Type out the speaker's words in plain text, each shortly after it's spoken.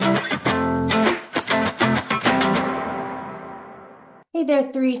there,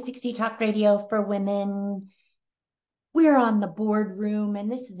 360 Talk Radio for Women. We're on the Boardroom,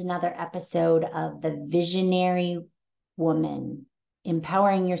 and this is another episode of The Visionary Woman,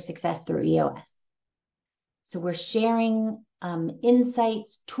 Empowering Your Success Through EOS. So we're sharing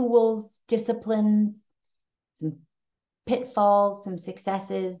insights, tools, disciplines, some pitfalls, some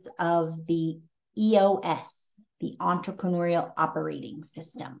successes of the EOS, the Entrepreneurial Operating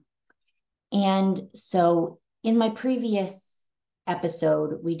System. And so in my previous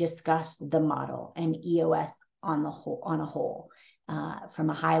episode, we discussed the model and EOS on a whole, from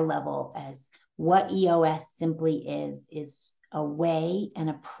a high level, as what EOS simply is a way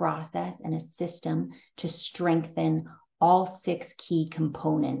and a process and a system to strengthen all 6 key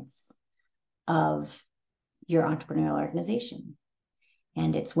components of your entrepreneurial organization.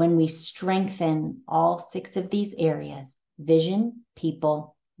 And it's when we strengthen all 6 of these areas: vision,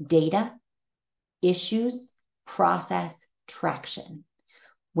 people, data, issues, process, traction.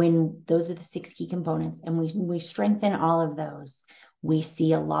 When those are the 6 key components, and we strengthen all of those, we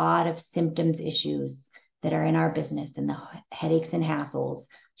see a lot of symptoms, issues that are in our business, and the headaches and hassles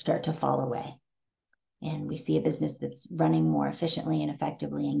start to fall away. And we see a business that's running more efficiently and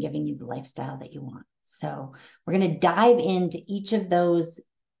effectively and giving you the lifestyle that you want. So we're going to dive into each of those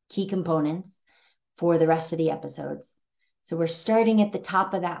key components for the rest of the episodes. So we're starting at the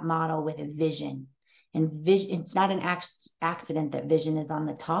top of that model with a vision. And vision, it's not an accident that vision is on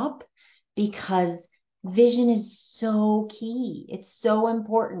the top, because vision is so key. It's so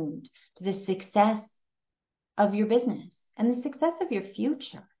important to the success of your business and the success of your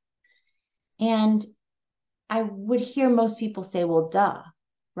future. And I would hear most people say, well, duh,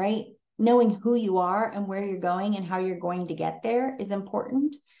 right? Knowing who you are and where you're going and how you're going to get there is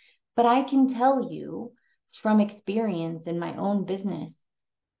important. But I can tell you from experience in my own business,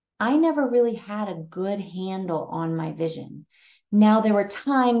 I never really had a good handle on my vision. Now, there were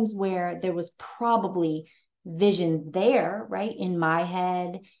times where there was probably vision there, right? In my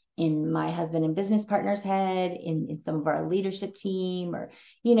head, in my husband and business partner's head, in some of our leadership team, or,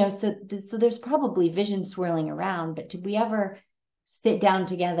 so there's probably vision swirling around. But did we ever sit down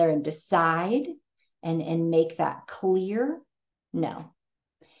together and decide and make that clear? No.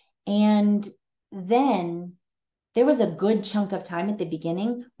 And then there was a good chunk of time at the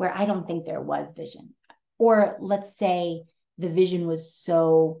beginning where I don't think there was vision. Or let's say the vision was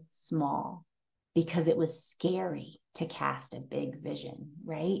so small because it was scary to cast a big vision,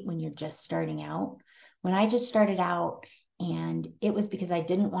 right? When you're just starting out. When I just started out, and it was because I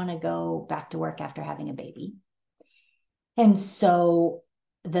didn't want to go back to work after having a baby. And so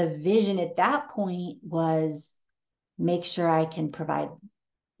the vision at that point was make sure I can provide,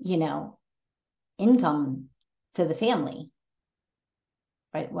 income to the family,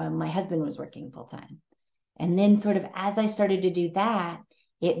 right? While my husband was working full time. And then sort of as I started to do that,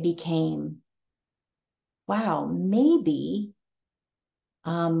 it became, wow, maybe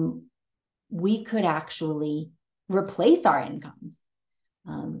we could actually replace our incomes.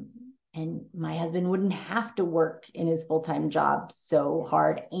 And my husband wouldn't have to work in his full-time job so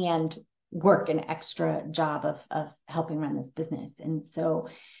hard and work an extra job of helping run this business. And so,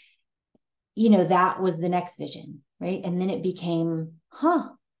 that was the next vision, right? And then it became,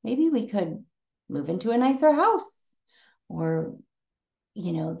 maybe we could move into a nicer house, or,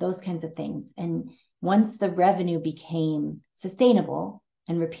 those kinds of things. And once the revenue became sustainable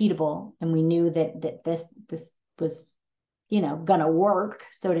and repeatable, and we knew that this was, gonna work,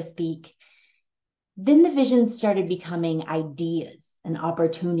 so to speak, then the vision started becoming ideas and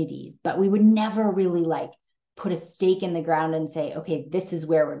opportunities, but we would never really put a stake in the ground and say, okay, this is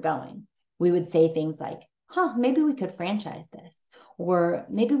where we're going. We would say things like, maybe we could franchise this, or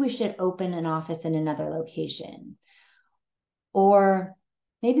maybe we should open an office in another location, or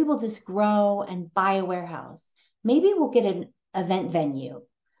maybe we'll just grow and buy a warehouse. Maybe we'll get an event venue,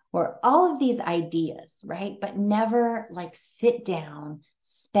 or all of these ideas, right? But never sit down,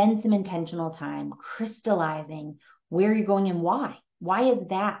 spend some intentional time crystallizing where you're going and why. Why is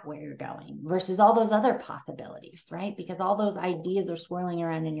that where you're going versus all those other possibilities, right? Because all those ideas are swirling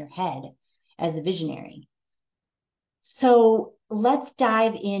around in your head as a visionary. So let's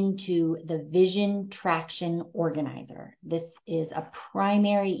dive into the Vision Traction Organizer. This is a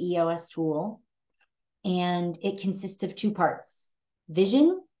primary EOS tool, and it consists of 2 parts.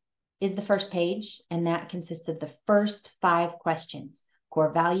 Vision is the first page, and that consists of the first 5 questions: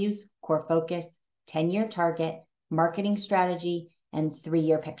 core values, core focus, 10-year target, marketing strategy, and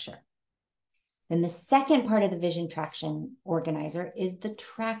 3-year picture. Then the second part of the Vision Traction Organizer is the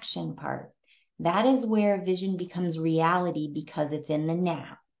traction part. That is where vision becomes reality, because it's in the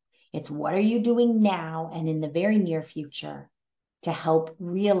now. It's what are you doing now and in the very near future to help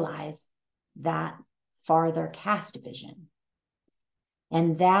realize that farther cast vision.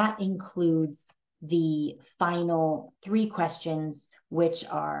 And that includes the final 3 questions, which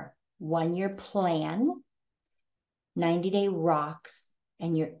are 1-year plan, 90-day rocks,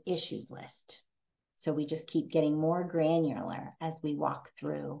 and your issues list. So we just keep getting more granular as we walk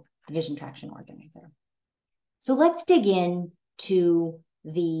through the Vision Traction Organizer. So let's dig in to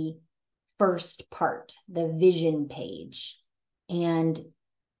the first part, the vision page. And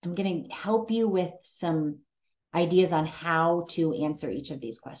I'm going to help you with some ideas on how to answer each of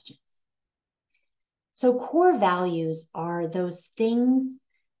these questions. So core values are those things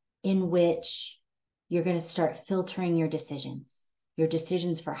in which you're going to start filtering your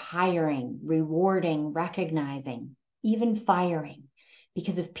decisions for hiring, rewarding, recognizing, even firing.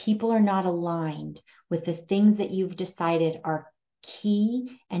 Because if people are not aligned with the things that you've decided are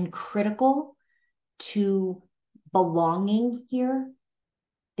key and critical to belonging here,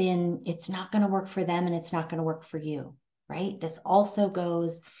 then it's not going to work for them and it's not going to work for you, right? This also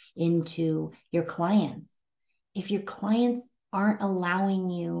goes into your clients. If your clients aren't allowing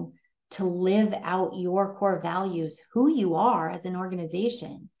you to live out your core values, who you are as an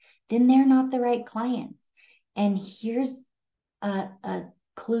organization, then they're not the right clients. And here's a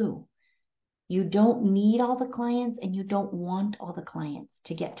clue. You don't need all the clients and you don't want all the clients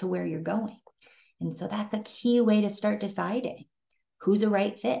to get to where you're going. And so that's a key way to start deciding who's a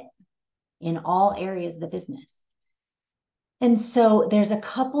right fit in all areas of the business. And so there's a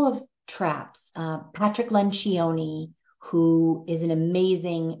couple of traps. Patrick Lencioni, who is an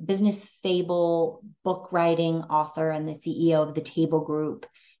amazing business fable book writing author and the CEO of the Table Group.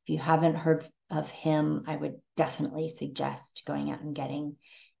 If you haven't heard of him, I would definitely suggest going out and getting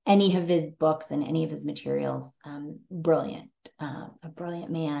any of his books and any of his materials. Brilliant, a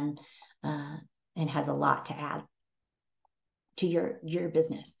brilliant man, and has a lot to add to your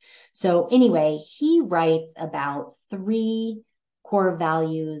business. So anyway, he writes about 3 core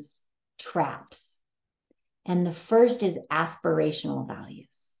values traps. And the first is aspirational values,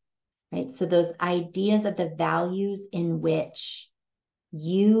 right? So those ideas of the values in which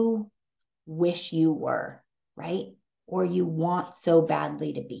you wish you were, right? Or you want so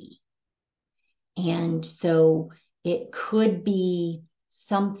badly to be. And so it could be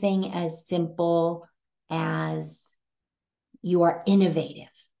something as simple as you are innovative.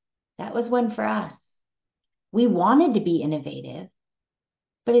 That was one for us. We wanted to be innovative,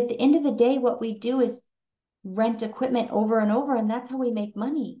 but at the end of the day, what we do is rent equipment over and over, and that's how we make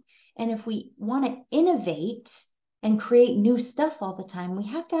money. And if we want to innovate and create new stuff all the time, we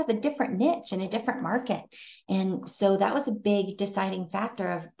have to have a different niche and a different market. And so that was a big deciding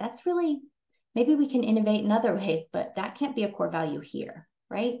factor of that's really, maybe we can innovate in other ways, but that can't be a core value here,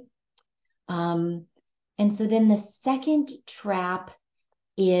 right? And so then the second trap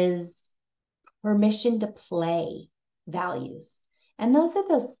is permission to play values. And those are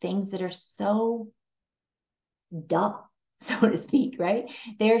those things that are so dumb, so to speak, right?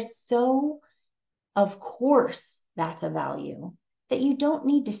 They're so, of course, that's a value that you don't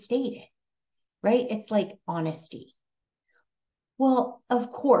need to state it, right? It's like honesty. Well,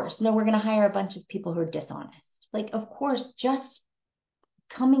 of course, no, we're going to hire a bunch of people who are dishonest. Like, of course, just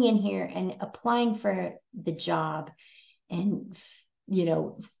coming in here and applying for the job and,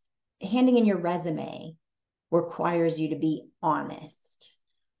 handing in your resume requires you to be honest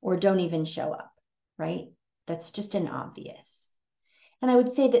or don't even show up, right? That's just an obvious. And I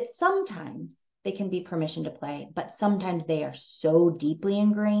would say that sometimes they can be permission to play, but sometimes they are so deeply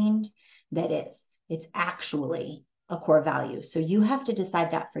ingrained that it's actually a core value. So you have to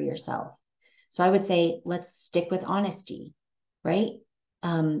decide that for yourself. So I would say, let's stick with honesty, right?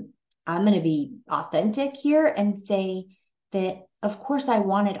 I'm going to be authentic here and say that, of course, I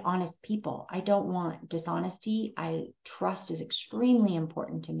wanted honest people. I don't want dishonesty. Trust is extremely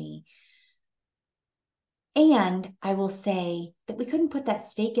important to me. And I will say that we couldn't put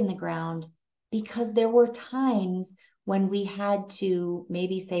that stake in the ground because there were times when we had to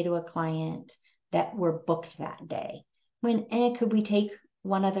maybe say to a client that we're booked that day. Could we take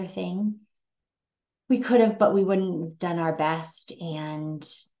one other thing? We could have, but we wouldn't have done our best, and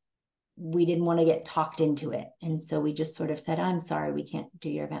we didn't want to get talked into it. And so we just sort of said, I'm sorry, we can't do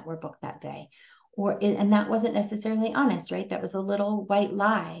your event. We're booked that day. And that wasn't necessarily honest, right? That was a little white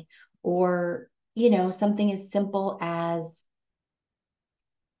lie, or, something as simple as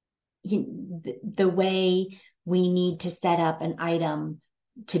the way we need to set up an item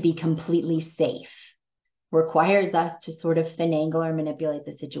to be completely safe requires us to sort of finagle or manipulate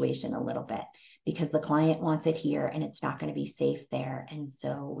the situation a little bit because the client wants it here and it's not going to be safe there. And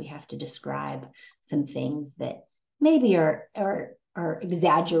so we have to describe some things that maybe are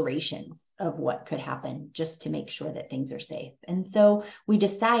exaggerations of what could happen just to make sure that things are safe. And so we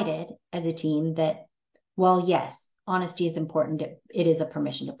decided as a team that, well, yes, honesty is important. It is a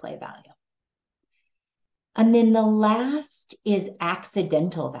permission to play value. And then the last is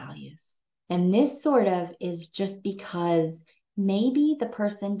accidental values. And this sort of is just because maybe the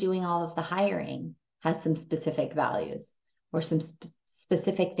person doing all of the hiring has some specific values or some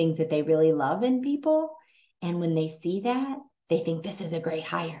specific things that they really love in people. And when they see that, they think this is a great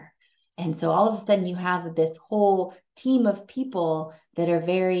hire. And so all of a sudden you have this whole team of people that are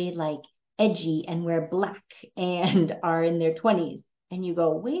very like edgy and wear black and are in their 20s. And you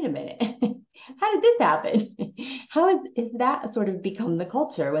go, wait a minute, how did this happen? How is that sort of become the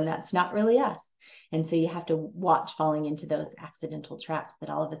culture when that's not really us? And so you have to watch falling into those accidental traps that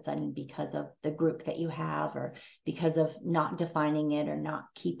all of a sudden, because of the group that you have, or because of not defining it or not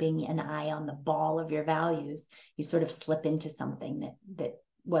keeping an eye on the ball of your values, you sort of slip into something that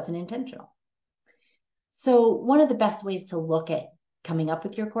wasn't intentional. So one of the best ways to look at coming up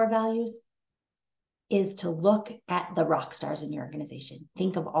with your core values is to look at the rock stars in your organization.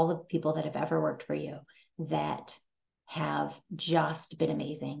 Think of all the people that have ever worked for you that have just been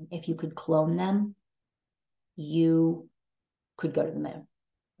amazing. If you could clone them, you could go to the moon,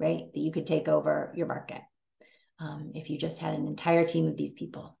 right? That you could take over your market if you just had an entire team of these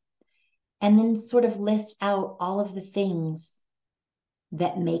people. And then sort of list out all of the things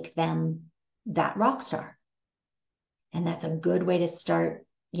that make them that rock star. And that's a good way to start,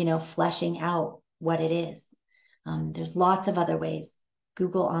 fleshing out what it is. There's lots of other ways.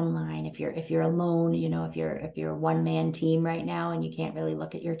 Google online if you're alone, if you're a one-man team right now and you can't really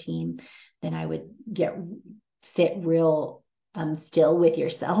look at your team, then I would sit real still with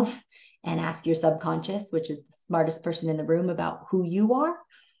yourself and ask your subconscious, which is the smartest person in the room, about who you are.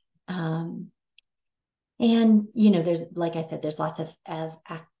 And there's, like I said, there's lots of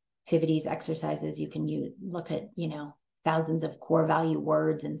activities, exercises you can use. Look at thousands of core value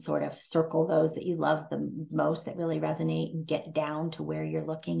words and sort of circle those that you love the most, that really resonate, and get down to where you're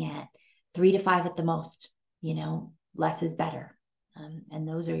looking at 3 to 5 at the most. Less is better. And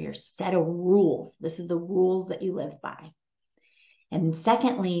those are your set of rules. This is the rules that you live by. And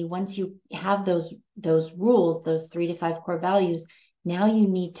secondly, once you have those rules, those 3 to 5 core values, now you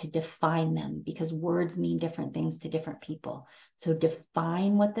need to define them, because words mean different things to different people. So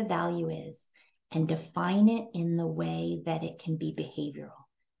define what the value is, and define it in the way that it can be behavioral.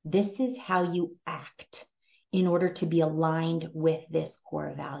 This is how you act in order to be aligned with this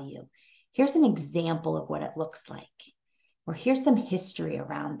core value. Here's an example of what it looks like, or here's some history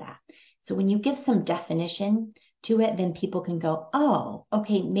around that. So when you give some definition to it, then people can go, oh,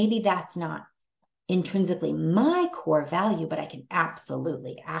 okay, maybe that's not intrinsically my core value, but I can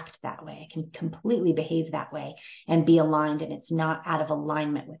absolutely act that way. I can completely behave that way and be aligned, and it's not out of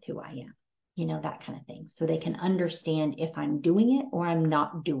alignment with who I am. That kind of thing. So they can understand if I'm doing it or I'm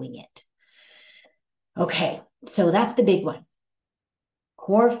not doing it. Okay, so that's the big one.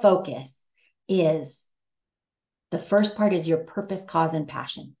 Core focus is, the first part is your purpose, cause, and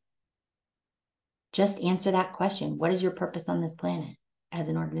passion. Just answer that question. What is your purpose on this planet as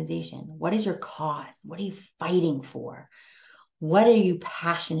an organization? What is your cause? What are you fighting for? What are you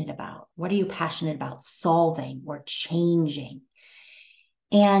passionate about? What are you passionate about solving or changing?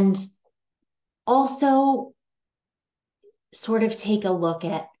 And also sort of take a look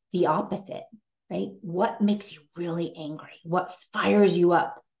at the opposite, right? What makes you really angry? What fires you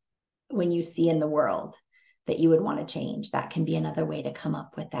up when you see in the world that you would want to change? That can be another way to come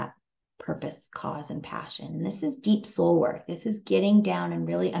up with that purpose, cause, and passion. And this is deep soul work. This is getting down and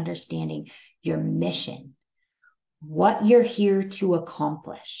really understanding your mission, what you're here to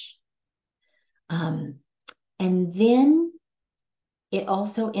accomplish. And then it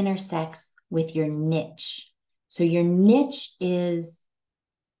also intersects with your niche. So your niche is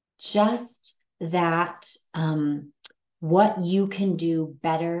just that, what you can do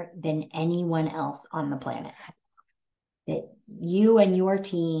better than anyone else on the planet. That you and your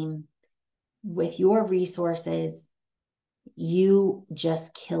team, with your resources, you just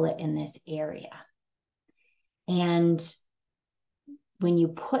kill it in this area. And when you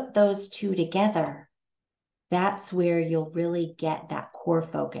put those two together, that's where you'll really get that core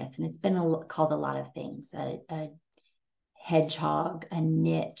focus. And it's been called a lot of things, a hedgehog, a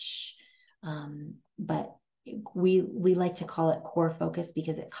niche, but we like to call it core focus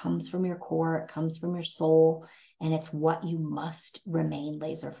because it comes from your core, it comes from your soul, and it's what you must remain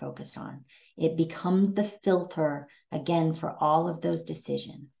laser focused on. It becomes the filter, again, for all of those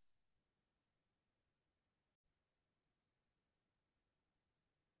decisions.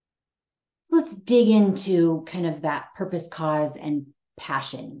 Let's let's dig into kind of that purpose, cause, and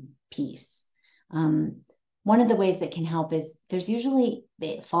passion piece. One of the ways that can help is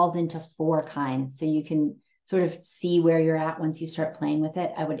it falls into 4 kinds. So you can sort of see where you're at once you start playing with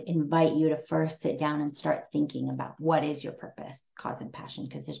it. I would invite you to first sit down and start thinking about what is your purpose, cause, and passion,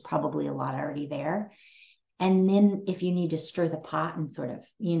 because there's probably a lot already there. And then if you need to stir the pot and sort of,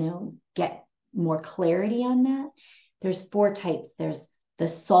 get more clarity on that, there's 4 types. There's the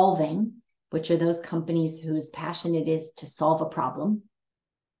solving, which are those companies whose passion it is to solve a problem.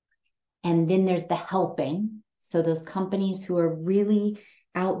 And then there's the helping. So those companies who are really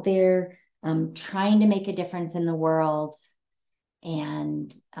out there trying to make a difference in the world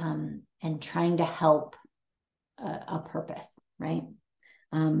and trying to help a purpose, right?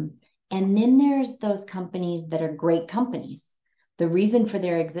 And then there's those companies that are great companies. The reason for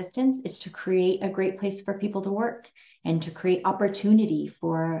their existence is to create a great place for people to work and to create opportunity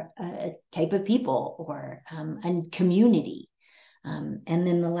for a type of people or a community. And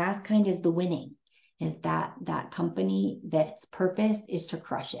then the last kind is the winning, is that company that its purpose is to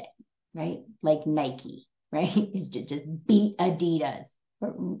crush it, right? Like Nike, right? Is to just beat Adidas,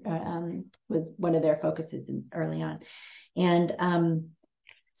 was one of their focuses early on. And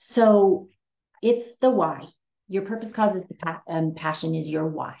so it's the why. Your purpose, cause, is the passion is your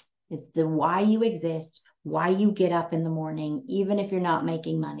why. It's the why you exist, why you get up in the morning, even if you're not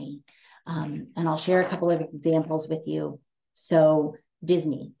making money. And I'll share a couple of examples with you. So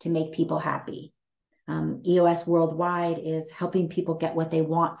Disney, to make people happy. EOS Worldwide is helping people get what they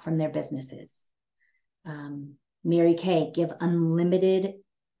want from their businesses. Mary Kay, give unlimited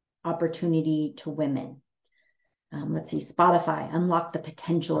opportunity to women. Let's see, Spotify, unlock the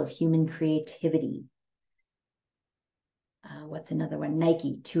potential of human creativity. What's another one?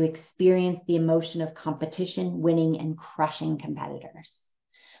 Nike, to experience the emotion of competition, winning, and crushing competitors.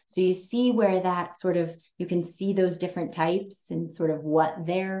 So you see where that sort of, you can see those different types and sort of what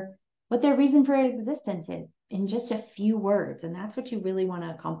their reason for existence is in just a few words. And that's what you really want to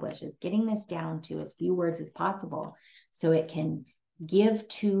accomplish, is getting this down to as few words as possible so it can give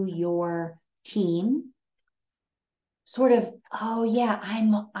to your team sort of, oh yeah,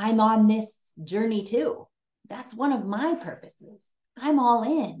 I'm on this journey too. That's one of my purposes. I'm all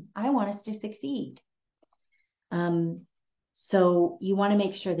in. I want us to succeed. So you want to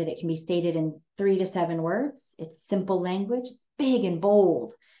make sure that it can be stated in 3 to 7 words. It's simple language, it's big and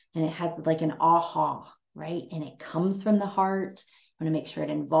bold, and it has like an aha, right? And it comes from the heart. You want to make sure it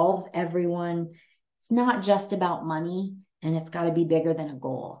involves everyone. It's not just about money, and it's got to be bigger than a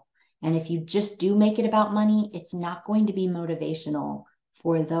goal. And if you just do make it about money, it's not going to be motivational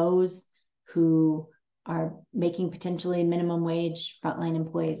for those who are making potentially minimum wage frontline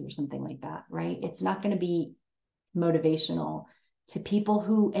employees or something like that, right? It's not going to be motivational to people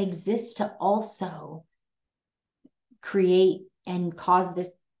who exist to also create and cause this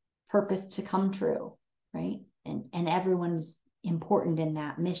purpose to come true, right? And everyone's important in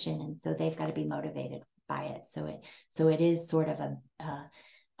that mission, and so they've got to be motivated by it. So it is sort of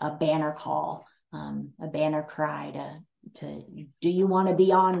a banner call, a banner cry to do you want to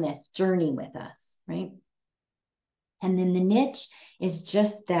be on this journey with us, right? And then the niche is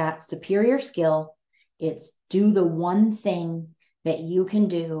just that superior skill. It's do the one thing that you can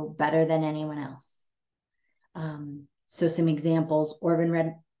do better than anyone else. So some examples: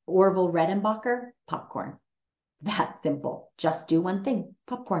 Orville Redenbacher, popcorn. That simple. Just do one thing,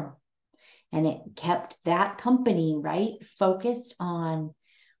 popcorn. And it kept that company, right, focused on,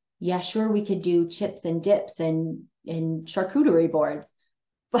 yeah, sure, we could do chips and dips and charcuterie boards,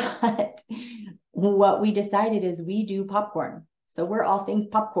 but what we decided is we do popcorn. So we're all things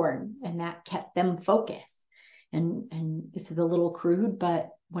popcorn, and that kept them focused. And this is a little crude,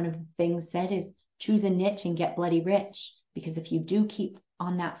 but one of the things said is choose a niche and get bloody rich, because if you do keep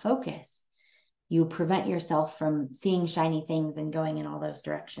on that focus, you prevent yourself from seeing shiny things and going in all those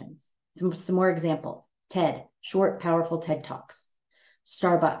directions. Some more examples. TED, short, powerful TED Talks.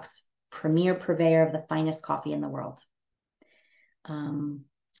 Starbucks, premier purveyor of the finest coffee in the world.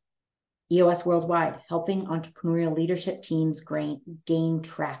 EOS Worldwide, helping entrepreneurial leadership teams gain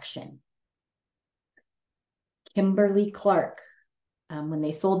traction. Kimberly-Clark, when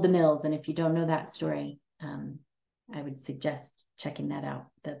they sold the mills, and if you don't know that story, I would suggest checking that out,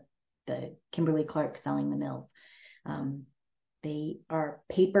 the Kimberly-Clark selling the mills. They are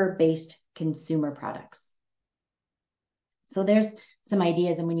paper-based consumer products. So there's some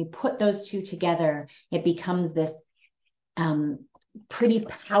ideas, and when you put those two together, it becomes this pretty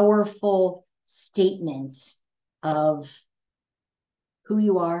powerful statement of who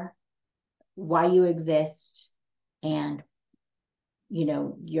you are, why you exist, and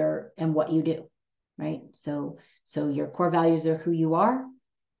and what you do, right? So your core values are who you are.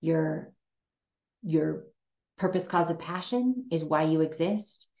 Your purpose, cause, of passion is why you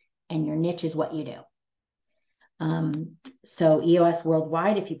exist, and your niche is what you do. So EOS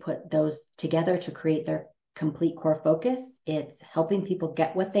Worldwide, if you put those together to create their complete core focus, it's helping people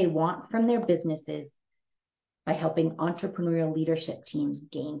get what they want from their businesses by helping entrepreneurial leadership teams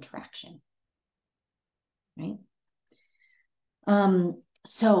gain traction, right?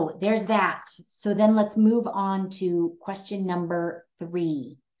 So there's that. So then let's move on to question number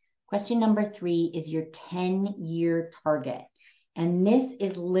 3. Question number 3 is your 10-year target. And this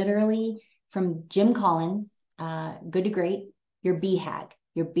is literally from Jim Collins, Good to Great, your BHAG,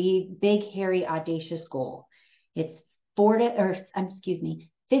 your big, hairy, audacious goal. It's 50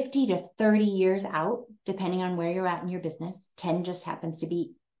 to 30 years out, depending on where you're at in your business. 10 just happens to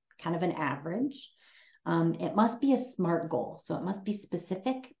be kind of an average. It must be a SMART goal. So it must be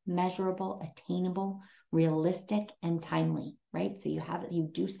specific, measurable, attainable, realistic, and timely, right? So you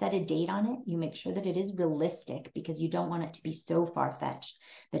do set a date on it. You make sure that it is realistic, because you don't want it to be so far-fetched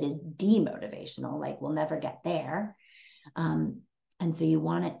that is demotivational, like we'll never get there. And so you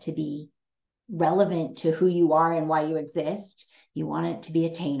want it to be relevant to who you are and why you exist. You want it to be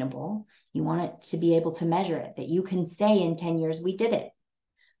attainable. You want it to be able to measure it, that you can say in 10 years, we did it.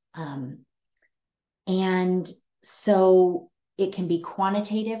 And so it can be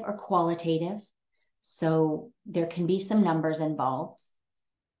quantitative or qualitative. So there can be some numbers involved.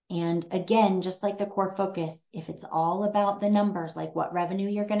 And again, just like the core focus, if it's all about the numbers, like what revenue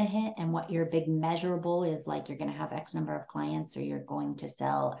you're going to hit and what your big measurable is, like you're going to have X number of clients or you're going to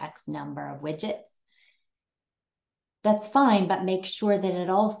sell X number of widgets, that's fine, but make sure that it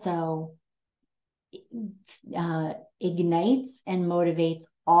also ignites and motivates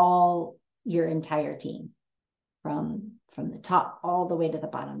all your entire team from the top all the way to the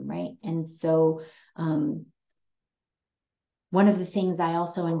bottom, right? And so one of the things I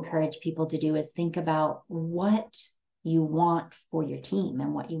also encourage people to do is think about what you want for your team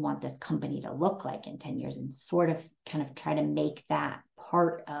and what you want this company to look like in 10 years, and sort of kind of try to make that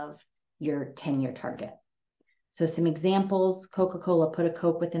part of your 10-year target. So some examples: Coca-Cola put a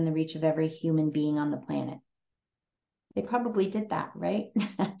Coke within the reach of every human being on the planet. They probably did that, right?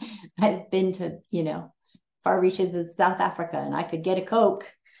 I've been to, far reaches of South Africa, and I could get a Coke.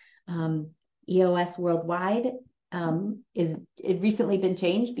 EOS Worldwide it recently been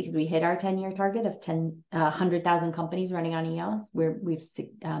changed because we hit our 10-year target of 100,000 companies running on EOS, where we've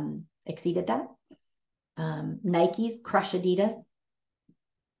exceeded that. Nike's crush Adidas.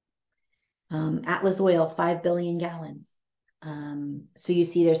 Atlas Oil, 5 billion gallons. So you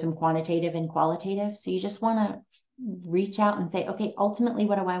see there's some quantitative and qualitative. So you just want to reach out and say, okay, ultimately,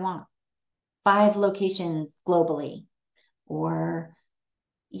 what do I want? 5 locations globally. Or,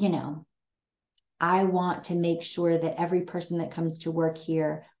 I want to make sure that every person that comes to work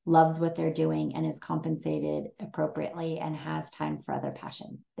here loves what they're doing and is compensated appropriately and has time for other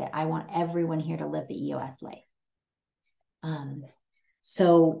passions. That I want everyone here to live the EOS life.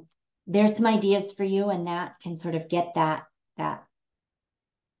 So there's some ideas for you, and that can sort of get that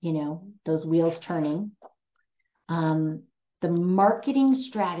those wheels turning. The marketing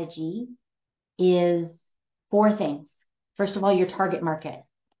strategy is 4 things. First of all, your target market.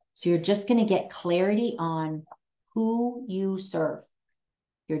 So you're just going to get clarity on who you serve,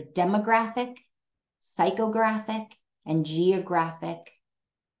 your demographic, psychographic, and geographic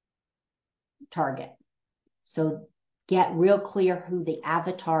target. So get real clear who the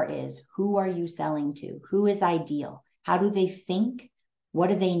avatar is. Who are you selling to? Who is ideal? How do they think? What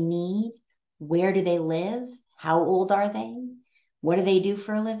do they need? Where do they live? How old are they? What do they do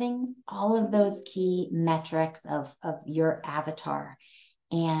for a living? All of those key metrics of your avatar.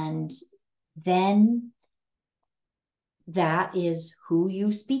 And then that is who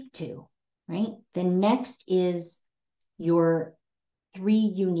you speak to, right? The next is your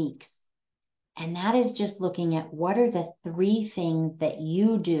 3 uniques. And that is just looking at what are the 3 things that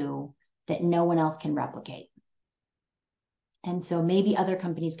you do that no one else can replicate. And so maybe other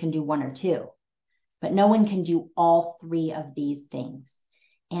companies can do 1 or 2, but no one can do all 3 of these things.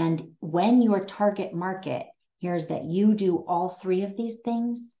 And when your target market hears that you do all 3 of these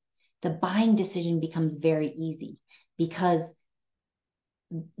things, the buying decision becomes very easy, because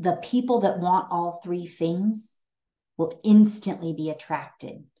the people that want all 3 things will instantly be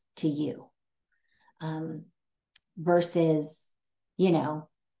attracted to you. Versus,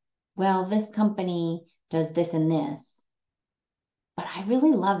 well, this company does this and this, But I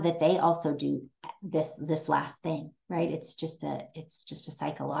really love that they also do this last thing, right? It's just a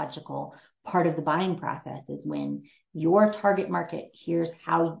psychological part of the buying process, is when your target market hears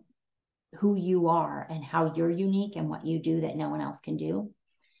who you are and how you're unique and what you do that no one else can do.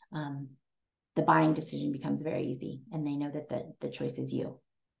 The buying decision becomes very easy, and they know that the choice is you.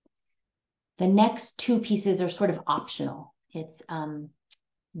 The next two pieces are sort of optional. It's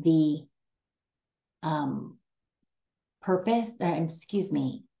the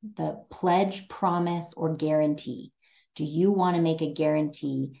the pledge, promise, or guarantee. Do you want to make a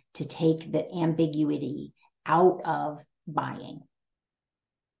guarantee to take the ambiguity out of buying?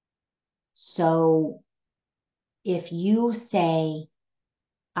 So if you say,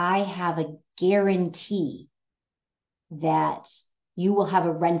 I have a guarantee that you will have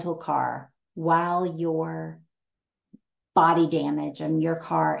a rental car while your body damage and your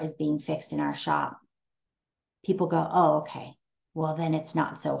car is being fixed in our shop, people go, oh, okay, well, then it's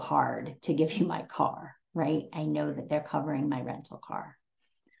not so hard to give you my car, right? I know that they're covering my rental car.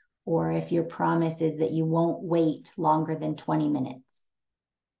 Or if your promise is that you won't wait longer than 20 minutes,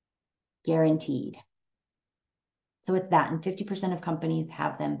 guaranteed. So it's that, and 50% of companies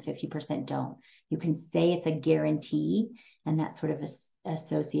have them, 50% don't. You can say it's a guarantee, and that sort of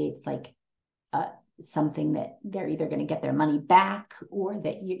associates like something that they're either going to get their money back, or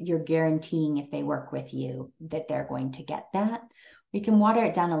that you're guaranteeing if they work with you that they're going to get that. We can water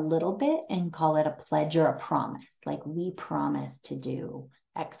it down a little bit and call it a pledge or a promise, like we promise to do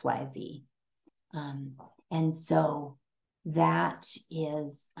X, Y, Z. And so that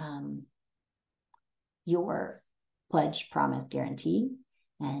is your pledge, promise, guarantee.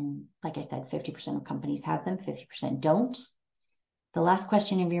 And like I said, 50% of companies have them, 50% don't. The last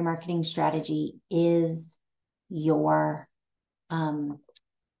question of your marketing strategy is your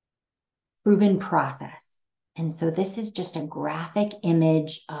proven process. And so this is just a graphic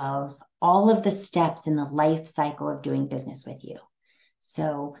image of all of the steps in the life cycle of doing business with you.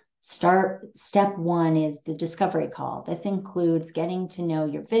 So step one is the discovery call. This includes getting to know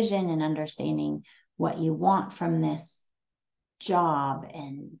your vision and understanding what you want from this job,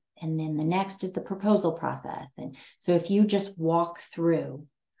 and then the next is the proposal process. And so if you just walk through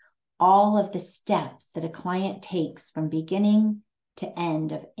all of the steps that a client takes from beginning to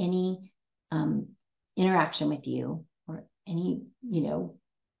end of any interaction with you, or any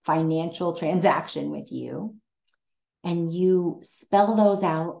financial transaction with you, and you spell those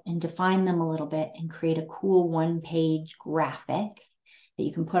out and define them a little bit and create a cool one-page graphic that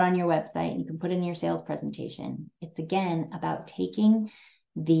you can put on your website and you can put in your sales presentation. It's again about taking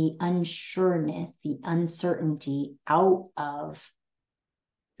the unsureness, the uncertainty out of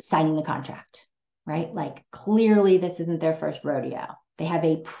signing the contract, right? Like, clearly this isn't their first rodeo. They have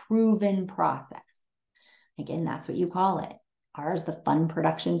a proven process. Again, that's what you call it. Ours, the Fun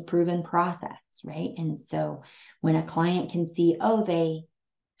Productions proven process, right? And so when a client can see, oh, they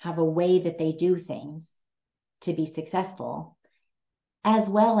have a way that they do things to be successful, as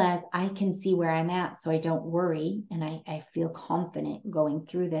well as I can see where I'm at, so I don't worry, and I feel confident going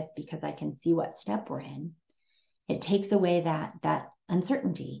through this because I can see what step we're in. It takes away that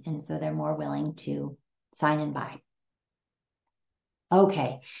uncertainty, and so they're more willing to sign and buy.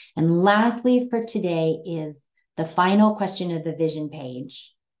 Okay, and lastly for today is the final question of the vision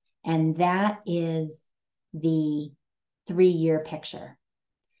page, and that is the 3-year picture.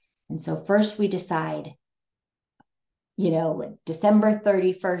 And so first we decide, like December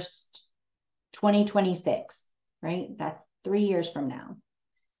 31st, 2026, right? That's 3 years from now.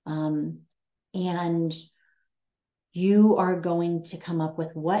 And you are going to come up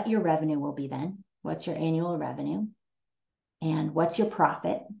with what your revenue will be then. What's your annual revenue? And what's your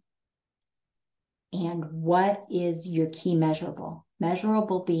profit? And what is your key measurable?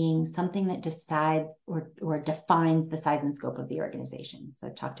 Measurable being something that decides or defines the size and scope of the organization. So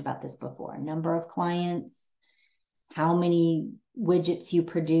I've talked about this before. Number of clients, how many widgets you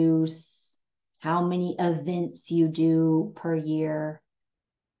produce, how many events you do per year.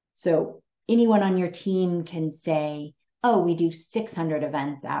 So anyone on your team can say, oh, we do 600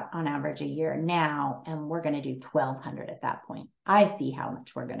 events out on average a year now, and we're going to do 1,200 at that point. I see how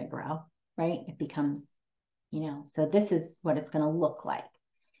much we're going to grow, right? It becomes, so this is what it's going to look like.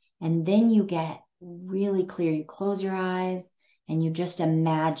 And then you get really clear. You close your eyes and you just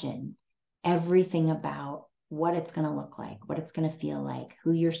imagine everything about what it's going to look like, what it's going to feel like,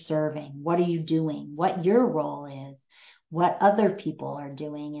 who you're serving, what are you doing, what your role is, what other people are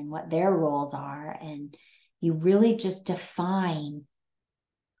doing and what their roles are. And you really just define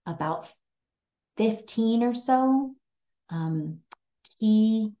about 15 or so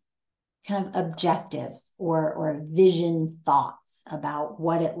key kind of objectives or vision thoughts about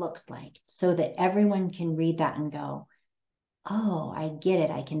what it looks like so that everyone can read that and go, oh, I get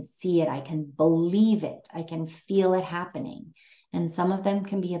it. I can see it. I can believe it. I can feel it happening. And some of them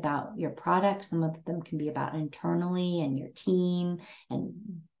can be about your product. Some of them can be about internally and your team and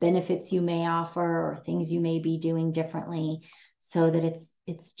benefits you may offer or things you may be doing differently, so that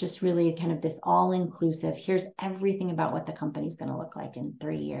it's just really kind of this all-inclusive, here's everything about what the company's going to look like in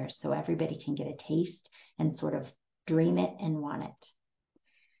 3 years, so everybody can get a taste and sort of dream it and want it.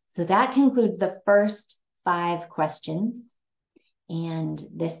 So that concludes the first 5 questions and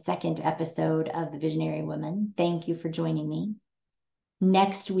this second episode of The Visionary Woman. Thank you for joining me.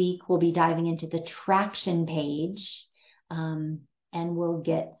 Next week, we'll be diving into the traction page, and we'll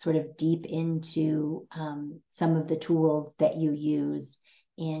get sort of deep into some of the tools that you use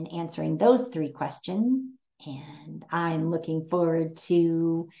in answering those 3 questions. And I'm looking forward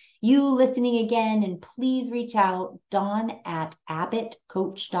to you listening again. And please reach out,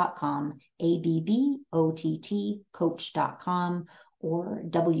 dawn@abbottcoach.com, ABBOTT coach.com, or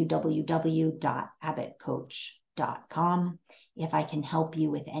www.abbottcoach.com if I can help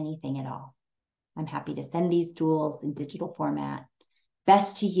you with anything at all. I'm happy to send these tools in digital format.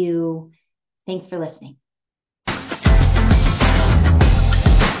 Best to you. Thanks for listening.